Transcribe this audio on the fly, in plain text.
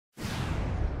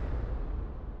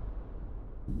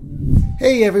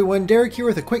Hey everyone, Derek here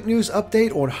with a quick news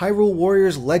update on Hyrule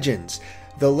Warriors Legends.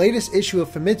 The latest issue of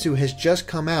Famitsu has just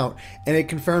come out, and it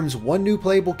confirms one new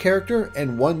playable character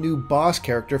and one new boss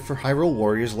character for Hyrule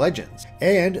Warriors Legends.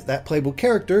 And that playable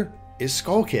character is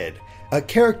Skull Kid, a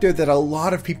character that a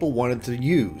lot of people wanted to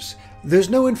use. There's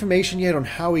no information yet on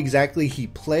how exactly he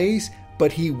plays,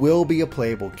 but he will be a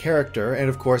playable character, and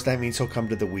of course that means he'll come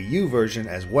to the Wii U version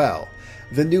as well.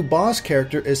 The new boss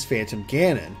character is Phantom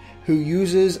Ganon, who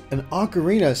uses an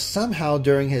ocarina somehow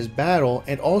during his battle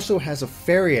and also has a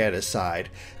fairy at his side.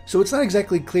 So it's not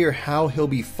exactly clear how he'll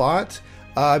be fought.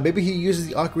 Maybe he uses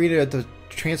the ocarina to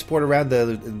transport around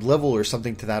the level or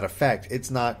something to that effect.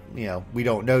 It's not, we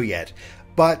don't know yet.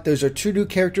 But those are two new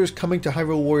characters coming to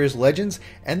Hyrule Warriors Legends,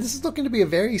 and this is looking to be a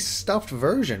very stuffed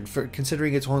version for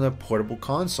considering it's on a portable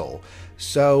console.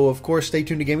 So, of course, stay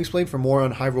tuned to GameXplain for more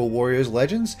on Hyrule Warriors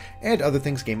Legends and other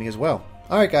things gaming as well.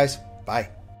 Alright guys, bye.